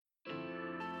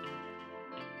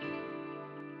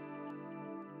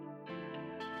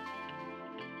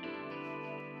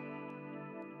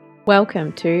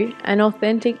Welcome to An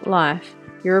Authentic Life,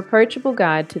 your approachable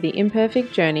guide to the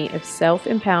imperfect journey of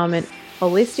self-empowerment,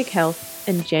 holistic health,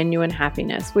 and genuine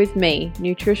happiness with me,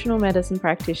 nutritional medicine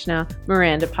practitioner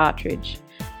Miranda Partridge.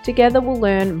 Together we'll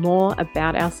learn more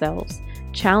about ourselves,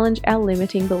 challenge our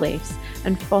limiting beliefs,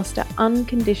 and foster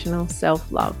unconditional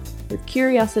self-love with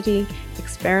curiosity,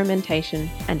 experimentation,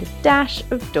 and a dash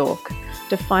of dork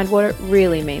to find what it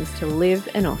really means to live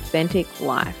an authentic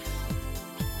life.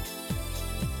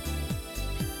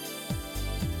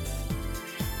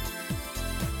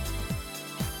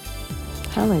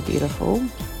 Hello, beautiful.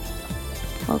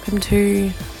 Welcome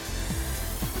to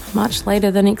much later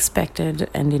than expected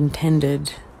and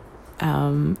intended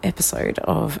episode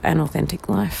of An Authentic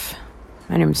Life.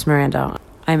 My name is Miranda.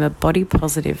 I'm a body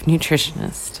positive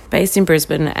nutritionist based in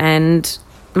Brisbane, and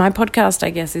my podcast, I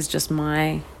guess, is just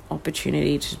my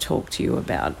opportunity to talk to you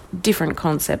about different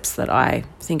concepts that I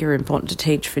think are important to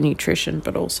teach for nutrition,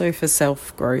 but also for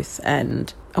self-growth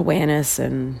and awareness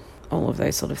and all of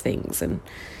those sort of things. And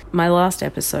my last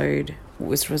episode,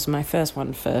 which was my first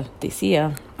one for this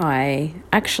year, I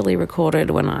actually recorded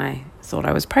when I thought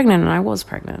I was pregnant, and I was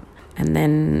pregnant. And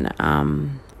then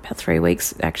about 3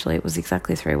 weeks, actually it was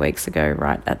exactly 3 weeks ago,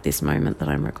 right at this moment that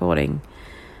I'm recording,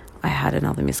 I had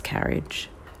another miscarriage.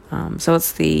 So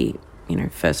it's the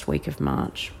first week of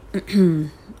March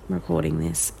recording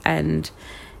this, and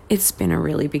it's been a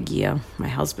really big year. My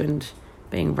husband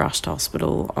being rushed to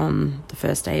hospital on the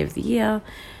first day of the year,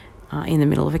 in the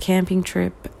middle of a camping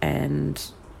trip,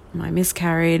 and my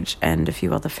miscarriage and a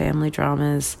few other family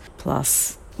dramas.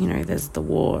 Plus, there's the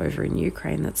war over in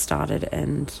Ukraine that started,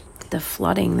 and the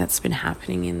flooding that's been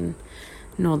happening in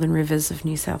northern rivers of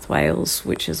New South Wales,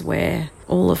 which is where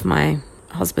all of my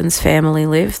husband's family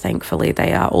live. Thankfully,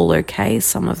 they are all okay.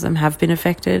 Some of them have been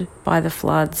affected by the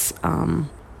floods,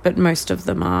 but most of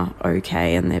them are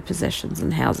okay, and their possessions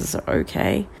and houses are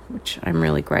okay, which I'm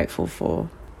really grateful for.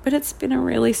 But it's been a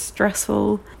really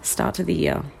stressful start to the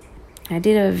year. I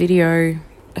did a video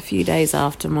a few days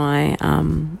after my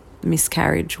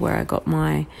miscarriage where I got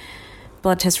my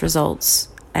blood test results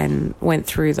and went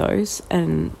through those,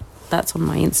 and that's on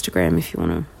my Instagram if you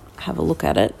want to have a look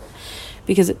at it,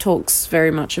 because it talks very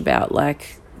much about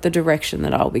the direction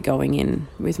that I'll be going in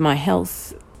with my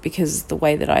health, because the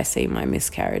way that I see my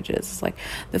miscarriages,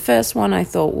 the first one I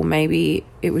thought, well, maybe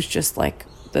it was just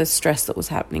the stress that was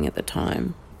happening at the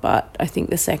time. But I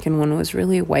think the second one was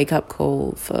really a wake-up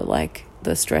call for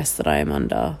the stress that I am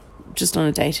under just on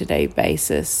a day-to-day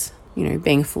basis.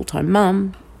 Being a full-time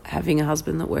mum, having a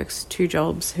husband that works 2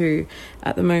 jobs, who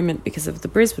at the moment, because of the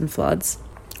Brisbane floods,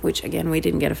 which again we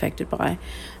didn't get affected by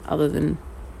other than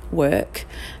work,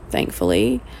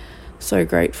 thankfully, so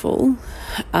grateful,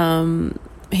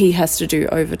 he has to do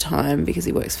overtime because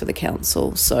he works for the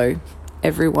council. So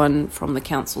everyone from the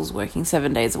council's working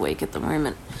 7 days a week at the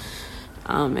moment.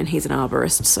 And he's an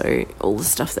arborist, so all the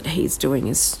stuff that he's doing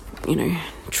is,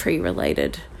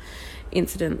 tree-related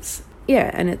incidents.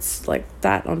 Yeah, and it's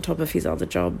that on top of his other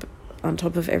job, on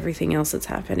top of everything else that's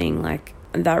happening,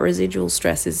 and that residual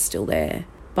stress is still there.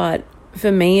 But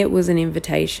for me, it was an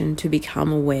invitation to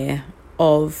become aware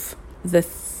of the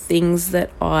things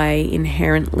that I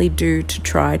inherently do to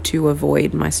try to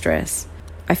avoid my stress.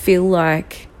 I feel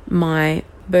like my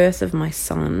birth of my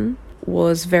son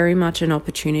was very much an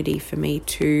opportunity for me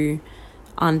to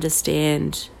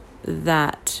understand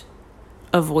that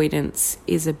avoidance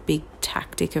is a big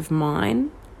tactic of mine.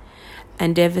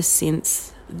 And ever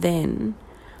since then,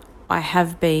 I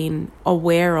have been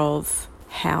aware of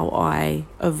how I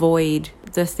avoid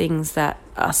the things that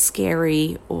are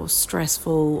scary or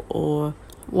stressful or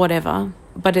whatever.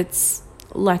 But it's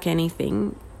like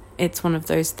anything, it's one of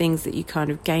those things that you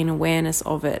kind of gain awareness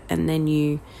of it, and then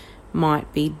you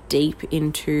might be deep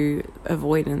into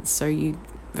avoidance, so you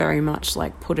very much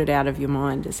put it out of your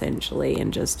mind essentially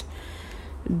and just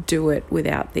do it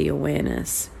without the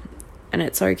awareness. And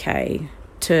it's okay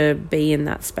to be in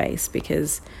that space,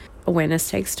 because awareness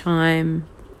takes time.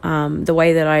 The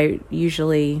way that I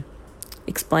usually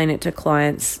explain it to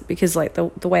clients, because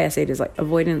the way I see it is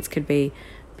avoidance could be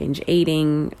binge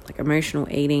eating, emotional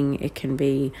eating. It can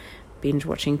be binge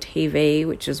watching TV,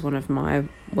 which is one of my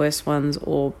worst ones,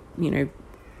 or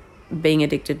being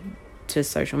addicted to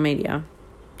social media.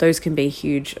 Those can be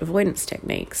huge avoidance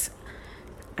techniques.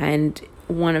 And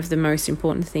one of the most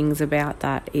important things about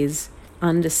that is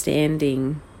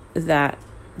understanding that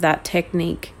that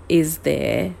technique is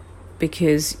there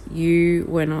because you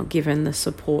were not given the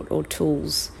support or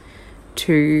tools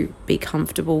to be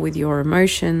comfortable with your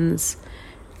emotions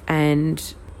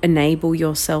and enable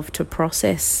yourself to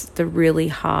process the really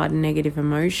hard negative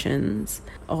emotions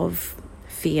of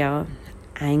fear,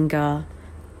 anger,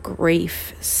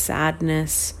 grief,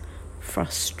 sadness,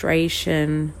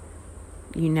 frustration,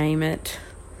 you name it,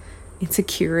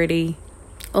 insecurity,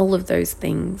 all of those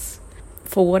things.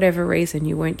 For whatever reason,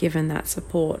 you weren't given that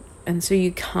support. And so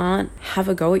you can't have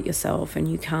a go at yourself, and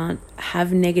you can't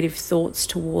have negative thoughts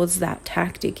towards that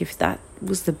tactic if that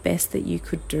was the best that you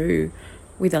could do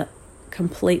with a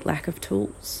complete lack of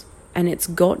tools. And it's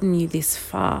gotten you this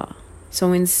far.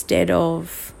 So instead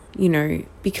of,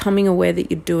 becoming aware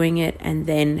that you're doing it and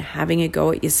then having a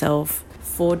go at yourself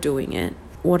for doing it,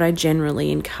 what I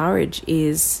generally encourage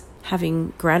is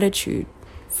having gratitude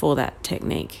for that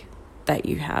technique that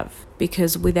you have.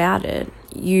 Because without it,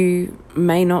 you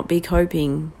may not be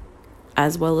coping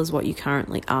as well as what you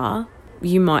currently are.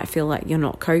 You might feel like you're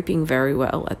not coping very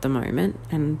well at the moment,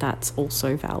 and that's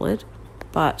also valid.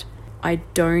 But I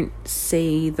don't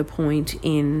see the point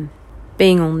in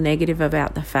being all negative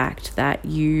about the fact that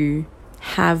you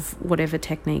have whatever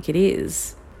technique it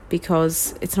is,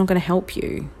 because it's not going to help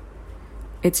you.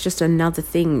 It's just another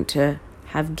thing to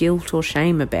have guilt or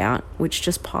shame about, which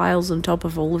just piles on top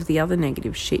of all of the other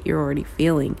negative shit you're already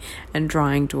feeling and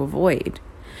trying to avoid.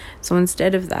 So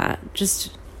instead of that,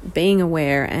 just being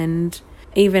aware and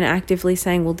even actively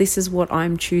saying, well, this is what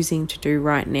I'm choosing to do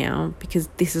right now because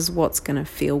this is what's going to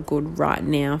feel good right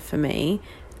now for me,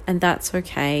 and that's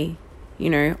okay.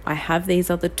 I have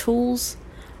these other tools.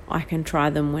 I can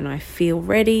try them when I feel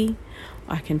ready.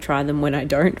 I can try them when I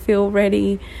don't feel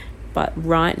ready. But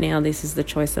right now, this is the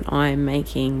choice that I am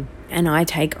making, and I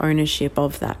take ownership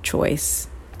of that choice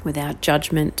without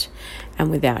judgment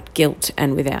and without guilt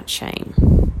and without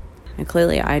shame. And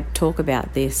clearly, I talk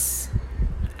about this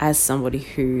as somebody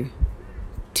who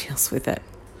deals with it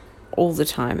all the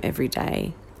time, every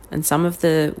day. And some of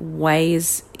the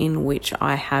ways in which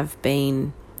I have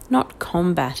been not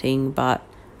combating but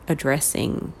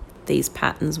addressing these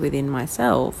patterns within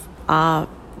myself are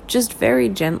just very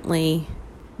gently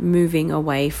moving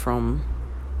away from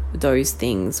those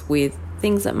things with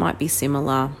things that might be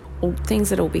similar or things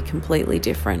that will be completely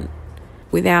different,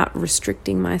 without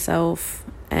restricting myself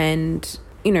and,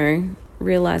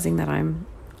 realizing that I'm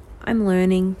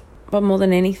learning. But more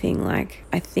than anything,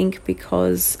 I think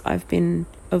because I've been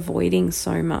avoiding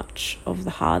so much of the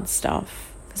hard stuff,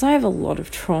 because I have a lot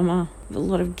of trauma, a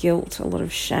lot of guilt, a lot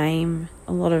of shame,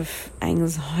 a lot of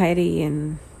anxiety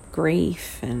and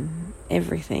grief and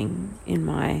everything in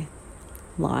my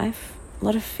life, a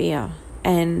lot of fear.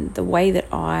 And the way that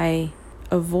I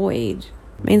avoid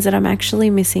means that I'm actually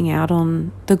missing out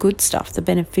on the good stuff, the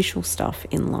beneficial stuff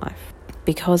in life,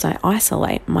 because I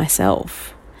isolate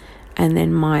myself. And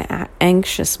then my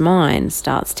anxious mind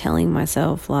starts telling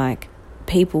myself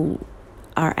people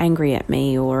are angry at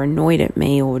me or annoyed at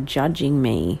me or judging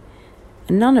me.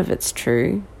 And none of it's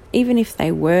true. Even if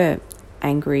they were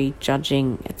angry,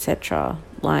 judging, etc.,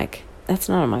 that's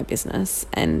none of my business,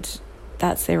 and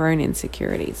that's their own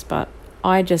insecurities. But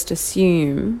I just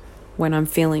assume when I'm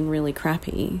feeling really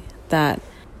crappy that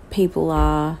people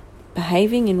are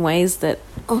behaving in ways that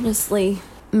honestly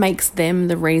makes them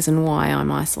the reason why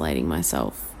I'm isolating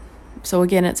myself. So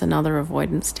again, it's another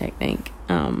avoidance technique.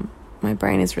 My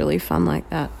brain is really fun like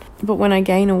that. But when I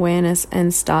gain awareness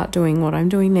and start doing what I'm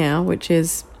doing now, which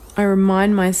is I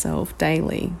remind myself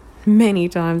daily, many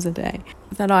times a day,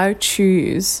 that I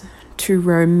choose to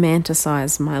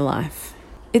romanticize my life.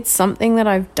 It's something that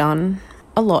I've done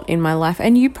a lot in my life,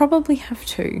 and you probably have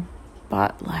too.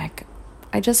 But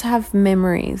I just have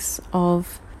memories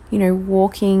of,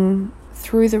 walking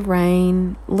through the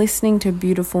rain, listening to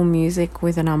beautiful music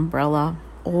with an umbrella,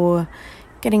 or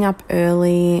getting up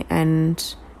early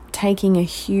and taking a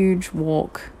huge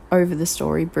walk over the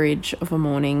Story Bridge of a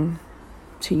morning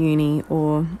to uni,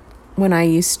 or when I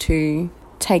used to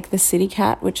take the City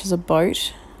Cat, which is a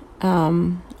boat,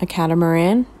 a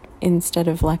catamaran, instead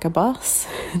of a bus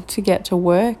to get to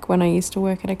work when I used to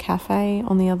work at a cafe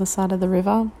on the other side of the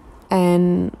river.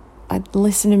 And I'd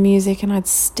listen to music and I'd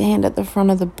stand at the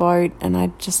front of the boat and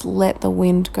I'd just let the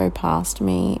wind go past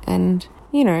me and,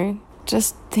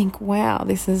 just think, wow,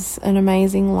 this is an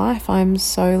amazing life. I'm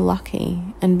so lucky,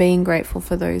 and being grateful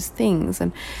for those things.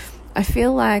 And I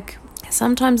feel like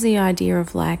sometimes the idea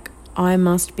of I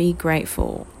must be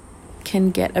grateful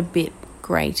can get a bit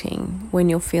grating when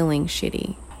you're feeling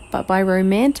shitty. But by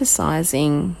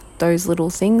romanticizing those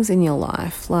little things in your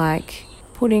life,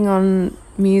 putting on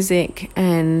music,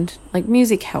 and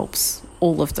music helps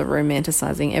all of the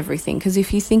romanticizing everything, because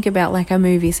if you think about a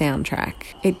movie soundtrack,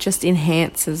 it just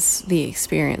enhances the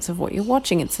experience of what you're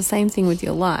watching. It's the same thing with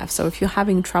your life. So if you're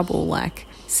having trouble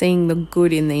seeing the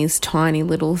good in these tiny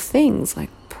little things,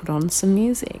 put on some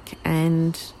music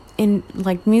and in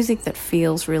like music that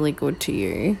feels really good to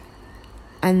you,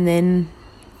 and then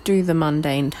do the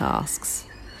mundane tasks.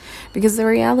 Because the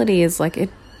reality is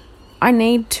I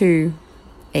need to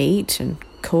eat and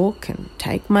cook and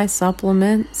take my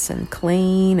supplements and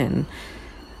clean and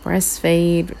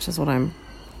breastfeed, which is what I'm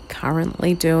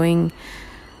currently doing.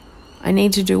 I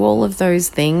need to do all of those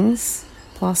things,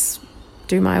 plus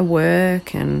do my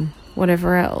work and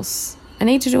whatever else. I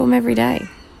need to do them every day.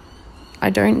 I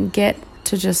don't get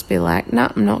to just be like,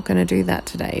 no, I'm not going to do that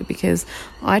today, because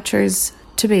I chose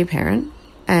to be a parent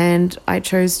and I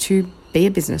chose to be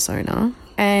a business owner,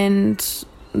 and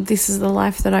this is the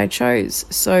life that I chose.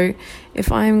 So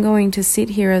if I'm going to sit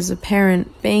here as a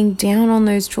parent being down on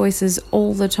those choices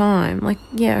all the time,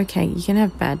 yeah, okay, you can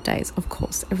have bad days. Of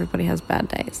course, everybody has bad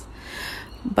days.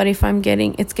 But if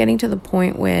it's getting to the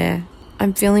point where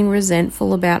I'm feeling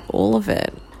resentful about all of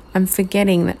it, I'm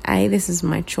forgetting that A, this is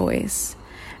my choice,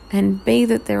 and B,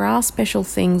 that there are special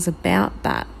things about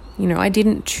that. I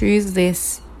didn't choose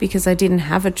this because I didn't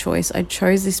have a choice. I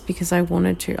chose this because I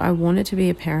wanted to. I wanted to be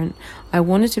a parent. I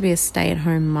wanted to be a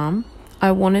stay-at-home mum.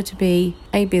 I wanted to be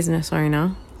a business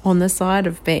owner on the side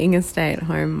of being a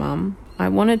stay-at-home mum. I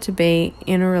wanted to be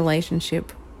in a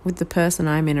relationship with the person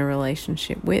I'm in a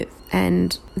relationship with.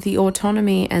 And the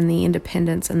autonomy and the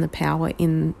independence and the power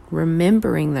in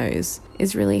remembering those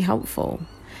is really helpful.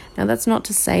 Now, that's not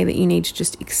to say that you need to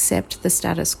just accept the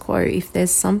status quo. If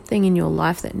there's something in your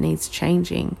life that needs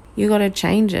changing, you got to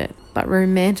change it. But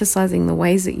romanticizing the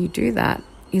ways that you do that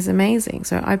is amazing.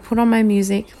 So I put on my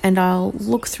music and I'll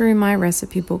look through my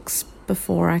recipe books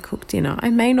before I cook dinner. I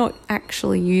may not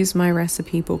actually use my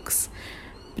recipe books,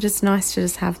 but it's nice to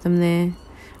just have them there.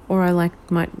 Or I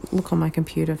might look on my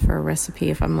computer for a recipe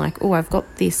if I'm like, oh, I've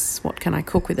got this, what can I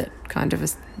cook with it, kind of a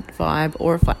vibe.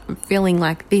 Or if I'm feeling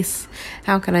like this,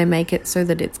 how can I make it so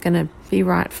that it's going to be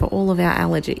right for all of our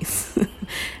allergies?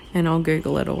 And I'll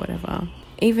Google it or whatever.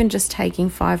 Even just taking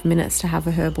 5 minutes to have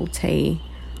a herbal tea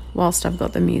whilst I've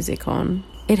got the music on,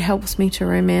 it helps me to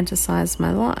romanticize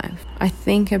my life. I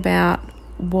think about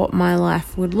what my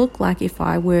life would look like if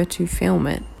I were to film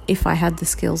it, if I had the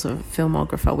skills of a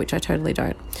filmographer, which I totally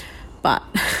don't. But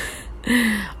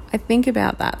I think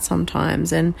about that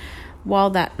sometimes, and while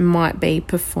that might be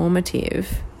performative,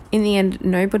 in the end,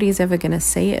 nobody's ever going to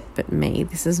see it but me.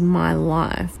 This is my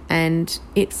life, and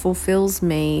it fulfills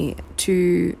me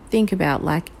to think about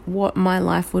what my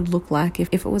life would look like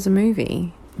if it was a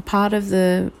movie. Part of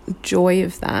the joy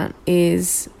of that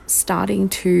is starting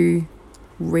to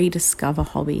rediscover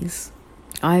hobbies.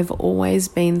 I've always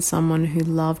been someone who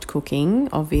loved cooking,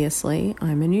 obviously.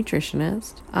 I'm a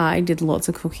nutritionist. I did lots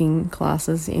of cooking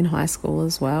classes in high school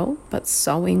as well, but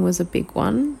sewing was a big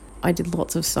one. I did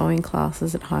lots of sewing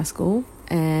classes at high school,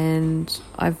 and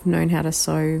I've known how to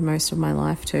sew most of my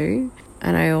life too.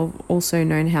 And I've also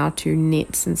known how to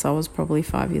knit since I was probably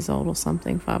 5 years old or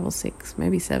something, 5 or 6,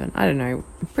 maybe 7. I don't know.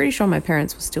 I'm pretty sure my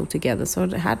parents were still together, so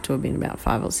it had to have been about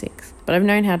 5 or 6. But I've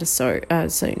known how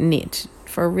to knit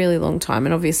for a really long time,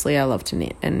 and obviously I love to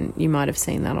knit, and you might have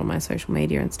seen that on my social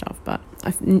media and stuff. But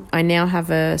I now have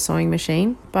a sewing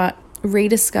machine. But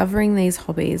rediscovering these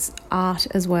hobbies, art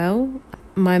as well.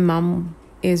 My mum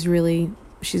is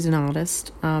she's an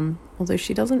artist, although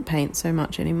she doesn't paint so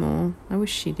much anymore. I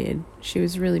wish she did. She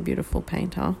was a really beautiful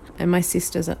painter. And my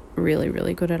sisters are really,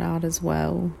 really good at art as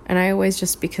well. And I always,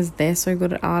 just because they're so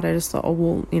good at art, I just thought, oh,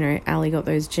 well, Ali got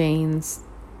those genes.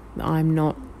 I'm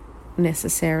not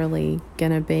necessarily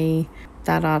going to be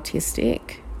that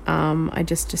artistic. I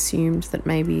just assumed that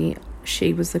maybe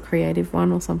she was the creative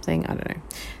one or something. I don't know.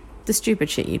 The stupid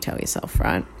shit you tell yourself,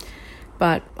 right?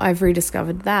 But I've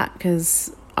rediscovered that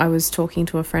because I was talking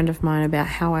to a friend of mine about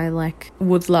how I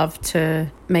would love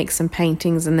to make some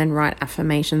paintings and then write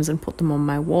affirmations and put them on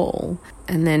my wall.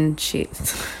 And then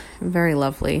she's very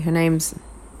lovely. Her name's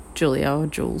Julia, or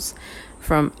Jules,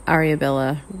 from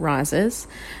Ariabella Rises.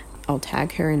 I'll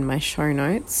tag her in my show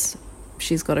notes.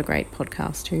 She's got a great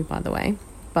podcast too, by the way.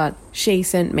 But she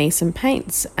sent me some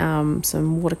paints,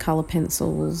 some watercolour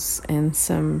pencils and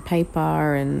some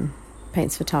paper and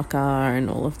paints for Tucker and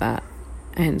all of that.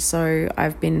 And so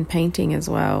I've been painting as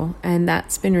well, and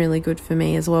that's been really good for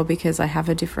me as well, because I have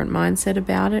a different mindset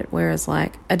about it. Whereas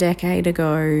a decade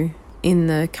ago in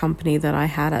the company that I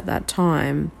had at that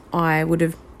time, I would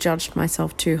have judged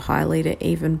myself too highly to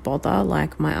even bother.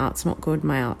 My art's not good,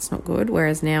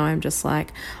 Whereas now I'm just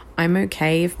I'm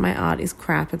okay if my art is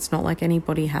crap. It's not like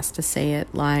anybody has to see it.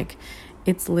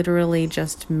 It's literally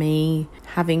just me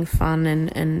having fun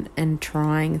and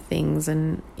trying things,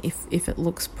 and if it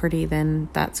looks pretty, then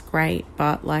that's great,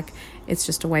 but it's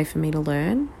just a way for me to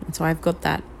learn. And so I've got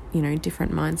that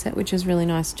different mindset, which is really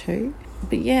nice too.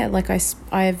 But yeah, like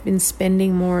I have been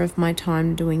spending more of my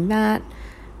time doing that,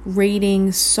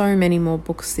 reading so many more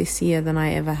books this year than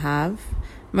I ever have.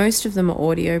 Most of them are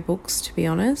audiobooks, to be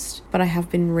honest, but I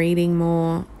have been reading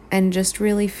more and just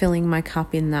really filling my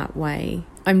cup in that way.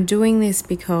 I'm doing this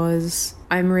because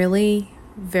I'm really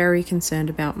very concerned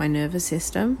about my nervous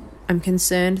system. I'm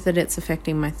concerned that it's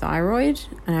affecting my thyroid,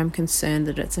 and I'm concerned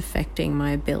that it's affecting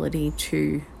my ability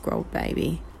to grow a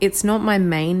baby. It's not my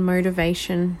main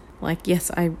motivation. Like, yes,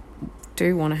 I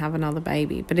do want to have another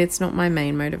baby, but it's not my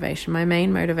main motivation. My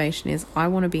main motivation is I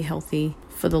want to be healthy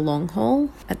for the long haul,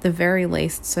 at the very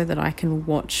least, so that I can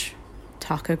watch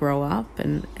Tucker grow up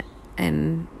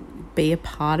and be a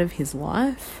part of his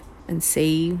life and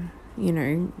see,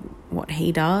 what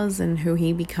he does and who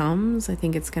he becomes. I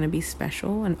think it's going to be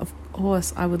special. And of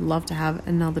course, I would love to have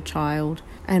another child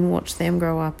and watch them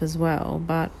grow up as well.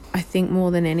 But I think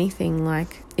more than anything,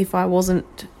 like, if I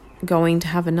wasn't going to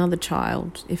have another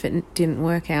child, if it didn't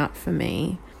work out for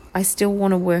me, I still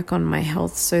want to work on my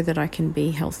health so that I can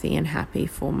be healthy and happy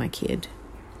for my kid.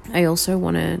 I also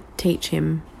want to teach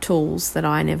him tools that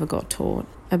I never got taught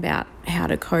about how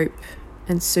to cope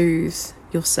and soothe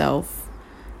yourself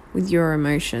with your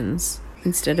emotions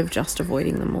instead of just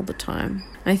avoiding them all the time.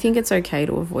 And I think it's okay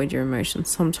to avoid your emotions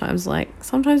sometimes. Like,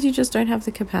 sometimes you just don't have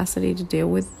the capacity to deal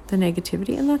with the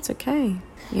negativity, and that's okay,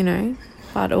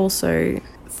 But also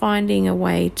finding a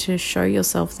way to show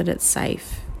yourself that it's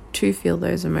safe to feel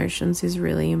those emotions is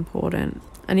really important.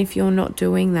 And if you're not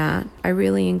doing that, I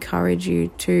really encourage you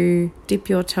to dip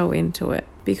your toe into it,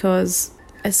 because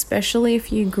especially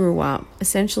if you grew up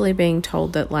essentially being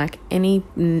told that, like, any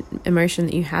emotion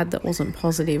that you had that wasn't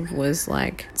positive was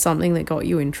like something that got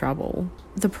you in trouble,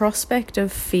 the prospect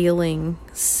of feeling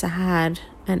sad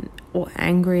or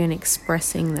angry and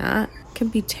expressing that can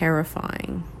be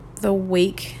terrifying. The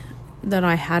week that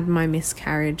I had my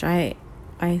miscarriage, I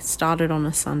started on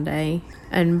a Sunday,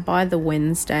 and by the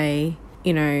Wednesday,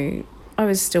 I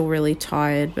was still really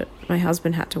tired, but my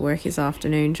husband had to work his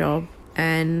afternoon job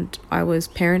and I was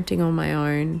parenting on my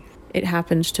own. It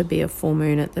happened to be a full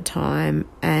moon at the time,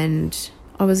 and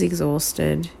I was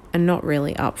exhausted and not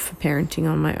really up for parenting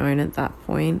on my own at that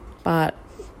point. But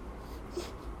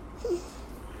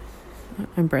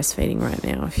I'm breastfeeding right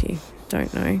now, if you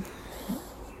don't know,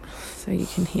 so you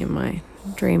can hear my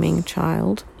dreaming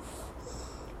child.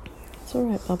 It's all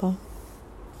right, Bubba.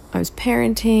 I was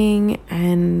parenting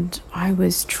and I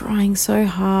was trying so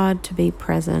hard to be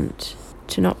present,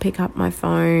 to not pick up my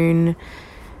phone,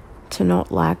 to not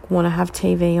want to have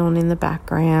TV on in the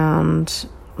background,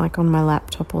 like on my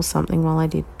laptop or something while I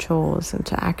did chores, and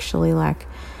to actually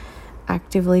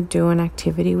actively do an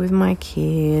activity with my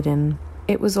kid. And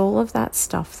it was all of that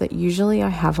stuff that usually I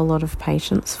have a lot of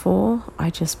patience for.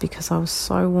 Because I was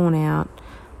so worn out,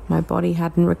 my body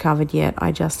hadn't recovered yet,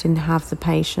 I just didn't have the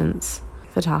patience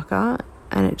for Tucker,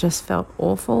 and it just felt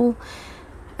awful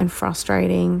and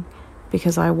frustrating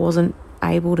because I wasn't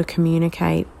able to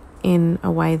communicate in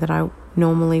a way that I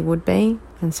normally would be.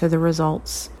 And so the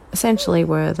results essentially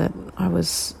were that I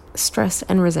was stressed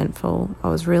and resentful. I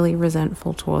was really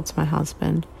resentful towards my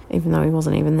husband, even though he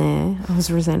wasn't even there. I was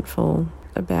resentful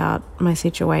about my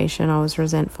situation. I was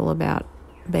resentful about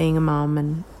being a mum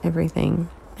and everything.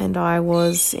 And I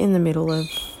was in the middle of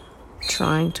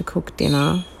trying to cook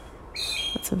dinner.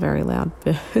 That's a very loud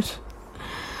bird.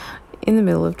 In the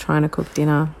middle of trying to cook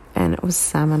dinner, and it was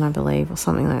salmon, I believe, or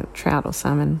something like trout or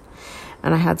salmon.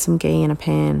 And I had some ghee in a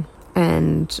pan,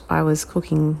 and I was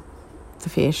cooking the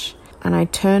fish. And I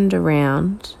turned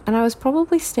around, and I was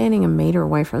probably standing a metre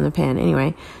away from the pan.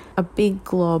 Anyway, a big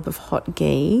glob of hot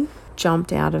ghee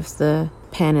jumped out of the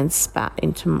pan and spat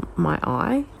into my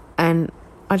eye, and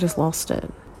I just lost it.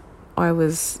 I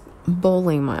was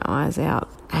bawling my eyes out,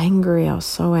 angry. I was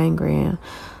so angry.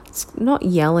 It's not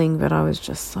yelling, but I was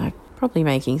just probably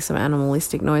making some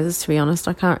animalistic noises, to be honest.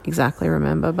 I can't exactly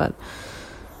remember, but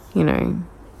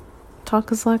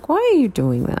Tucker's like, "Why are you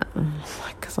doing that?" I'm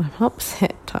like, "Because I'm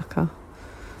upset, Tucker."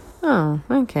 Oh,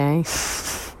 okay.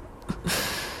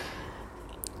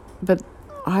 But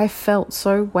I felt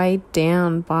so weighed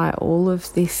down by all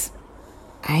of this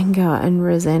anger and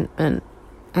resentment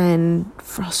and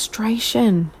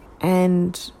frustration,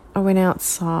 and I went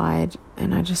outside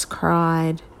and I just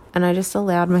cried, and I just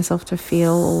allowed myself to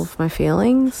feel all of my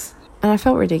feelings, and I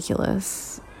felt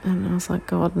ridiculous. And I was like,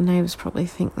 God, the neighbours probably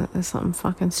think that there's something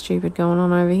fucking stupid going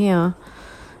on over here,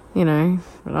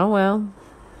 but oh well,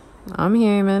 I'm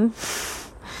human.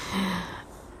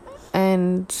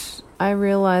 And I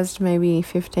realised maybe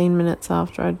 15 minutes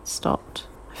after I'd stopped,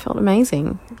 I felt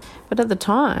amazing. But at the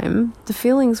time, the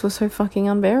feelings were so fucking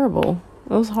unbearable.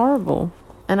 It was horrible.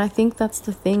 And I think that's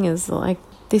the thing, is like,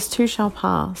 this too shall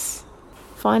pass.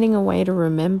 Finding a way to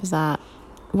remember that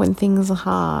when things are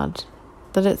hard,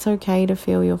 that it's okay to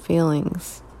feel your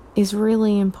feelings, is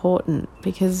really important,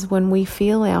 because when we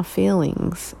feel our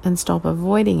feelings and stop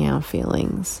avoiding our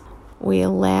feelings, we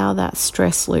allow that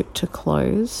stress loop to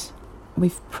close.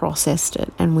 We've processed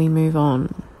it and we move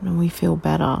on and we feel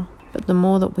better. But the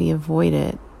more that we avoid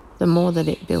it, the more that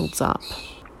it builds up.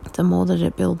 The more that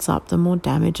it builds up, the more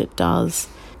damage it does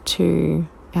to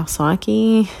our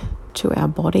psyche, to our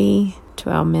body, to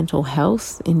our mental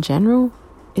health in general.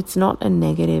 It's not a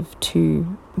negative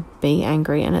to be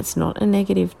angry, and it's not a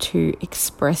negative to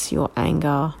express your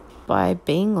anger by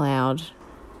being loud.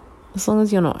 As long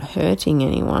as you're not hurting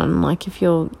anyone. Like if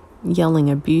you're yelling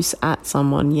abuse at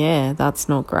someone, yeah, that's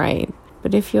not great.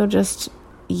 But if you're just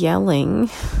yelling,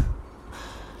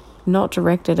 not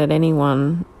directed at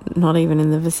anyone, not even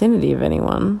in the vicinity of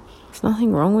anyone, there's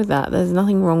nothing wrong with that. There's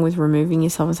nothing wrong with removing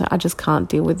yourself and saying, I just can't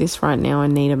deal with this right now, I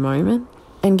need a moment,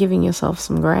 and giving yourself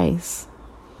some grace.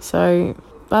 So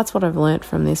that's what I've learnt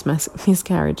from this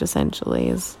miscarriage, essentially,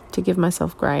 is to give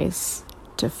myself grace,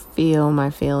 to feel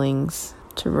my feelings,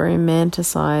 to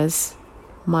romanticize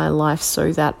my life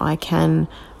so that I can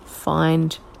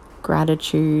find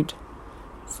gratitude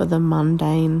for the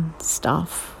mundane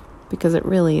stuff, because it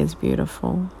really is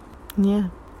beautiful. Yeah.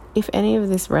 If any of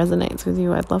this resonates with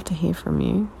you, I'd love to hear from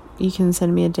you. You can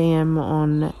send me a DM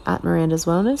on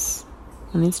 @Miranda'sWellness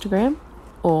on Instagram,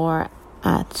 or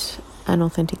at An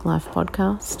Authentic Life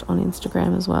Podcast on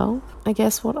Instagram as well. I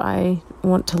guess what I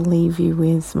want to leave you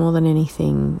with more than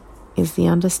anything is the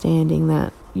understanding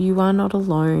that you are not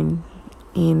alone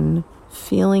in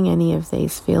feeling any of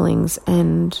these feelings,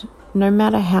 and no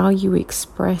matter how you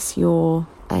express your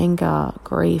anger,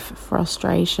 grief,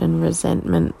 frustration,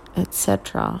 resentment,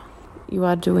 etc., you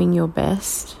are doing your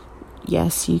best.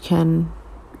 Yes, you can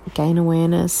gain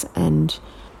awareness and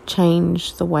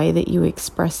change the way that you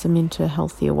express them into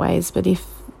healthier ways, but if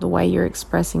the way you're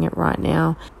expressing it right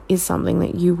now is something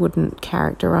that you wouldn't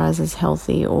characterize as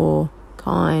healthy or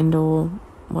kind or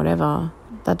whatever,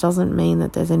 that doesn't mean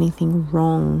that there's anything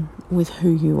wrong with who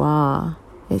you are.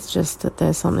 It's just that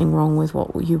there's something wrong with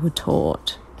what you were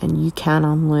taught, and you can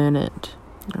unlearn it.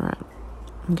 Alright,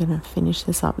 I'm going to finish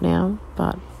this up now,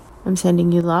 but I'm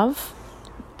sending you love.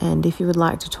 And if you would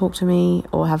like to talk to me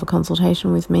or have a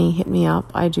consultation with me, hit me up.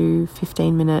 I do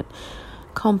 15-minute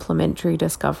complimentary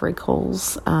discovery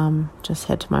calls. Just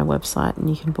head to my website and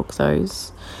you can book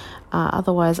those.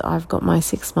 Otherwise, I've got my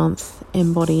 6-month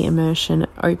Embody Immersion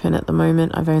open at the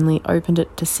moment. I've only opened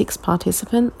it to 6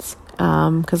 participants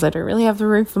because I don't really have the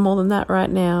room for more than that right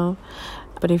now.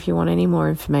 But if you want any more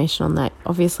information on that,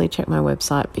 obviously check my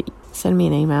website, but send me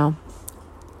an email,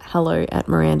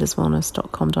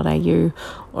 hello@mirandaswellness.com.au,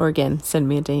 or again, send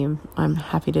me a DM. I'm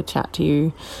happy to chat to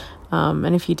you.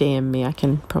 And if you DM me, I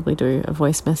can probably do a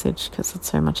voice message because it's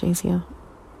so much easier.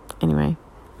 Anyway,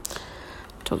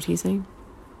 talk to you soon.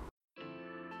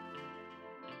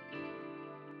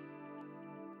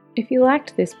 If you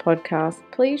liked this podcast,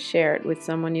 please share it with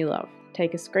someone you love.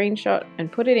 Take a screenshot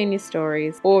and put it in your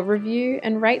stories, or review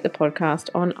and rate the podcast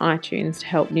on iTunes to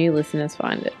help new listeners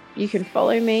find it. You can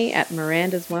follow me at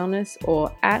Miranda's Wellness or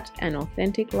at An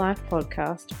Authentic Life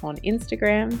Podcast on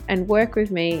Instagram, and work with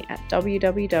me at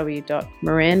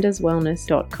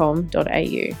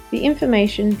www.mirandaswellness.com.au. The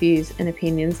information, views and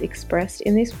opinions expressed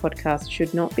in this podcast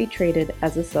should not be treated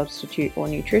as a substitute for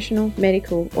nutritional,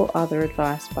 medical or other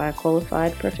advice by a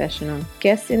qualified professional.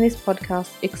 Guests in this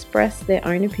podcast express their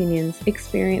own opinions,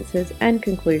 experiences and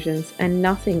conclusions, and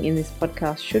nothing in this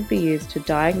podcast should be used to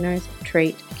diagnose,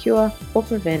 treat, cure or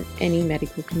prevent any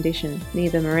medical condition.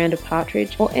 Neither Miranda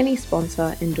Partridge or any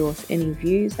sponsor endorse any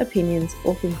views, opinions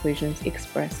or conclusions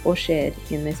expressed or shared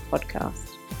in this podcast.